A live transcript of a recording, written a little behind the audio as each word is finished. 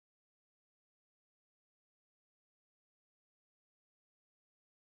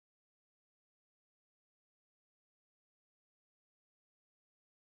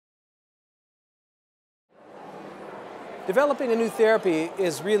Developing a new therapy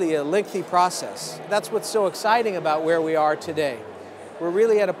is really a lengthy process. That's what's so exciting about where we are today. We're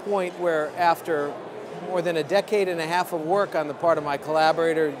really at a point where after more than a decade and a half of work on the part of my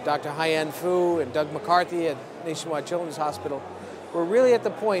collaborator, Dr. Haiyan Fu and Doug McCarthy at Nationwide Children's Hospital, we're really at the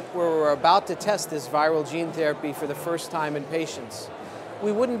point where we're about to test this viral gene therapy for the first time in patients.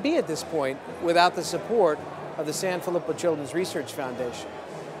 We wouldn't be at this point without the support of the San Filippo Children's Research Foundation.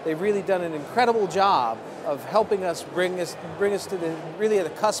 They've really done an incredible job of helping us bring us to really at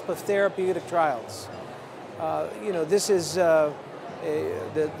the cusp of therapeutic trials. This is the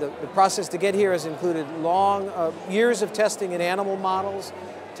process to get here has included long years of testing in animal models,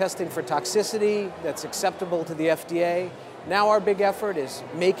 testing for toxicity that's acceptable to the FDA. Now our big effort is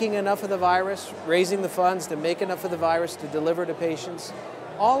making enough of the virus, raising the funds to make enough of the virus to deliver to patients.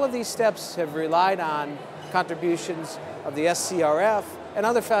 All of these steps have relied on contributions of the SCRF and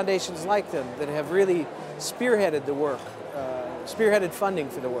other foundations like them that have really spearheaded the work, spearheaded funding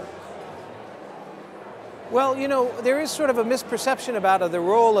for the work. Well, there is sort of a misperception about the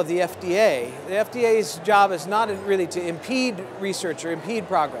role of the FDA. The FDA's job is not really to impede research or impede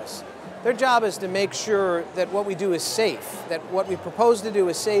progress. Their job is to make sure that what we do is safe, that what we propose to do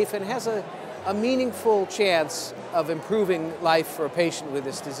is safe and has a meaningful chance of improving life for a patient with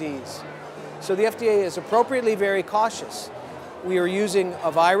this disease. So the FDA is appropriately very cautious. We are using a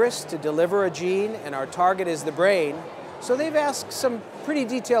virus to deliver a gene, and our target is the brain. So they've asked some pretty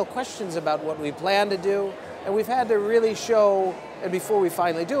detailed questions about what we plan to do, and we've had to really show, and before we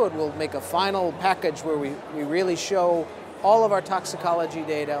finally do it, we'll make a final package where we really show all of our toxicology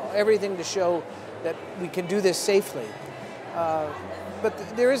data, everything to show that we can do this safely.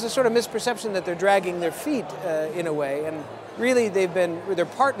 But there is a sort of misperception that they're dragging their feet in a way, and really they're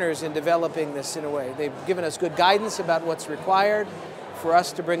partners in developing this in a way. They've given us good guidance about what's required for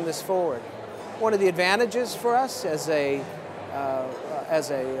us to bring this forward. One of the advantages for us as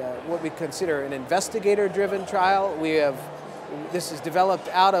what we consider an investigator-driven trial, this is developed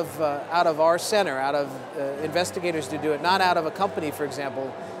out of our center, out of investigators to do it, not out of a company, for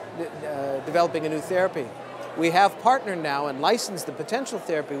example, developing a new therapy. We have partnered now and licensed the potential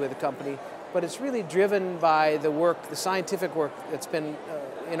therapy with a company, but it's really driven by the work, the scientific work that's been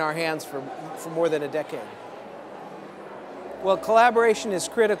in our hands for more than a decade. Well, collaboration is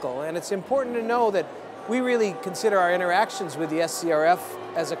critical, and it's important to know that we really consider our interactions with the SCRF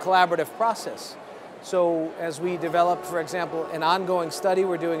as a collaborative process. So as we develop, for example, an ongoing study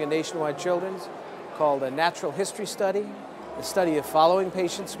we're doing in Nationwide Children's called a natural history study, a study of following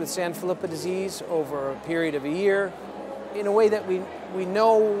patients with Sanfilippo disease over a period of a year in a way that we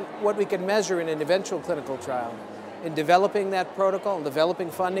know what we can measure in an eventual clinical trial. In developing that protocol and developing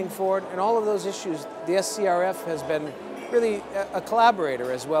funding for it and all of those issues, the SCRF has been really a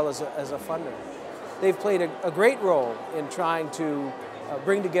collaborator as well as a funder. They've played a great role in trying to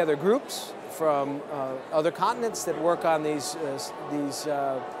bring together groups from other continents that work on these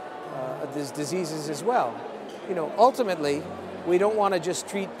diseases as well. Ultimately, we don't want to just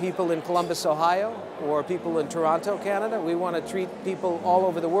treat people in Columbus, Ohio, or people in Toronto, Canada. We want to treat people all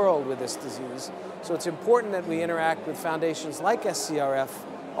over the world with this disease. So it's important that we interact with foundations like SCRF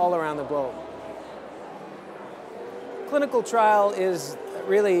all around the globe. Clinical trial is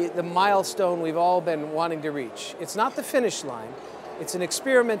really the milestone we've all been wanting to reach. It's not the finish line. It's an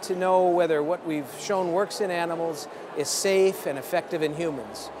experiment to know whether what we've shown works in animals is safe and effective in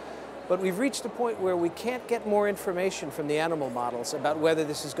humans. But we've reached a point where we can't get more information from the animal models about whether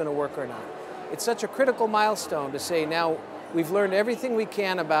this is going to work or not. It's such a critical milestone to say now we've learned everything we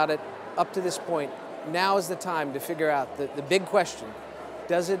can about it up to this point. Now is the time to figure out the big question.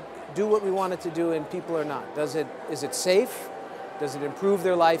 Does it do what we want it to do in people or not? Is it safe? Does it improve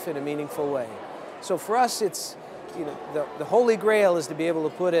their life in a meaningful way? So for us, it's the holy grail is to be able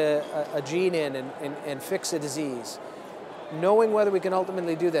to put a gene in and fix a disease. Knowing whether we can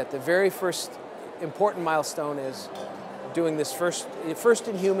ultimately do that, the very first important milestone is doing this first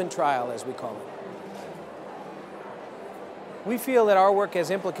in human trial, as we call it. We feel that our work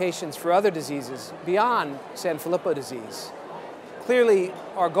has implications for other diseases beyond Sanfilippo disease. Clearly,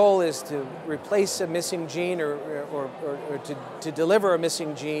 our goal is to replace a missing gene or to deliver a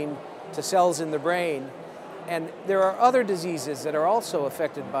missing gene to cells in the brain. And there are other diseases that are also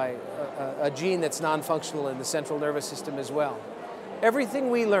affected by a gene that's non-functional in the central nervous system as well.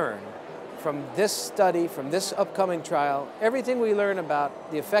 Everything we learn from this study, from this upcoming trial, everything we learn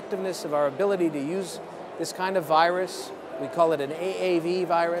about the effectiveness of our ability to use this kind of virus, we call it an AAV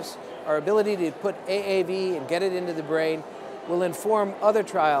virus, our ability to put AAV and get it into the brain will inform other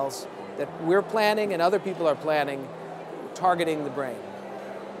trials that we're planning and other people are planning targeting the brain.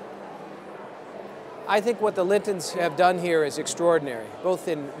 I think what the Lintons have done here is extraordinary, both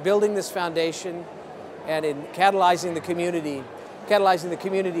in building this foundation and in catalyzing the community,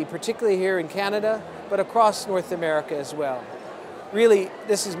 particularly here in Canada, but across North America as well. Really,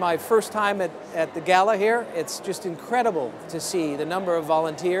 this is my first time at the Gala here. It's just incredible to see the number of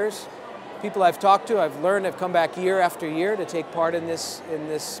volunteers. People I've talked to, I've learned, have come back year after year to take part in this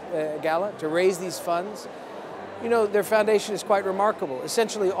Gala, to raise these funds. You know, their foundation is quite remarkable.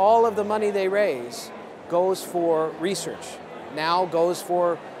 Essentially, all of the money they raise goes for research, now goes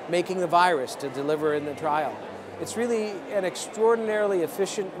for making the virus to deliver in the trial. It's really an extraordinarily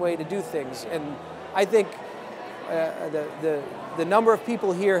efficient way to do things, and I think the number of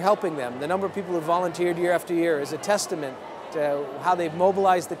people here helping them, the number of people who volunteered year after year is a testament to how they've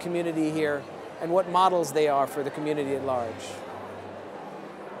mobilized the community here and what models they are for the community at large.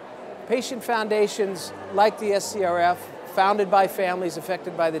 Patient foundations like the SCRF, founded by families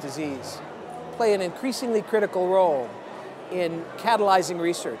affected by the disease, play an increasingly critical role in catalyzing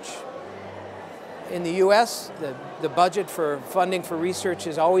research. In the US, the budget for funding for research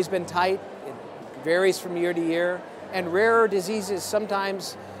has always been tight. It varies from year to year, and rarer diseases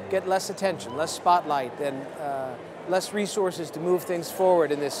sometimes get less attention, less spotlight, and less resources to move things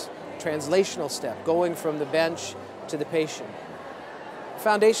forward in this translational step, going from the bench to the patient.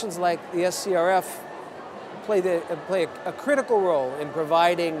 Foundations like the SCRF play a critical role in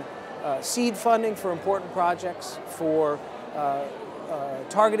providing seed funding for important projects, for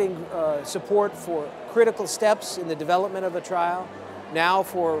targeting support for critical steps in the development of a trial, now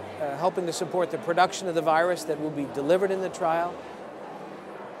for helping to support the production of the virus that will be delivered in the trial.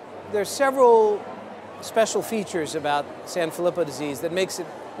 There's several special features about Sanfilippo disease that makes it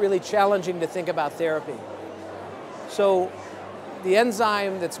really challenging to think about therapy. So the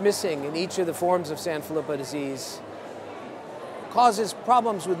enzyme that's missing in each of the forms of Sanfilippo disease causes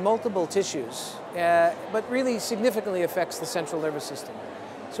problems with multiple tissues, but really significantly affects the central nervous system.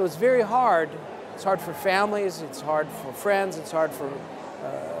 So it's very hard. It's hard for families, it's hard for friends, it's hard for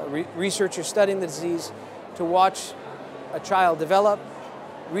researchers studying the disease to watch a child develop,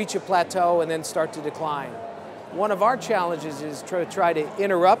 reach a plateau, and then start to decline. One of our challenges is to try to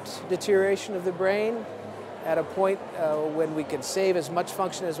interrupt deterioration of the brain at a point when we can save as much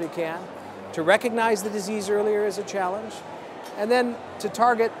function as we can. To recognize the disease earlier is a challenge, and then to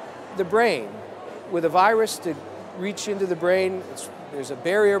target the brain with a virus to reach into the brain. There's a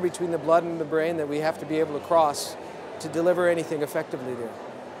barrier between the blood and the brain that we have to be able to cross to deliver anything effectively there.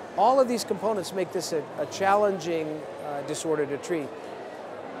 All of these components make this a challenging disorder to treat.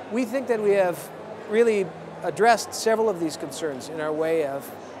 We think that we have really addressed several of these concerns in our way of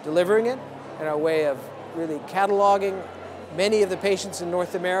delivering it, in our way of really cataloging many of the patients in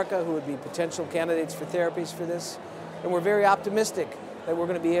North America who would be potential candidates for therapies for this. And we're very optimistic that we're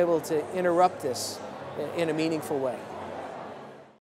going to be able to interrupt this in a meaningful way.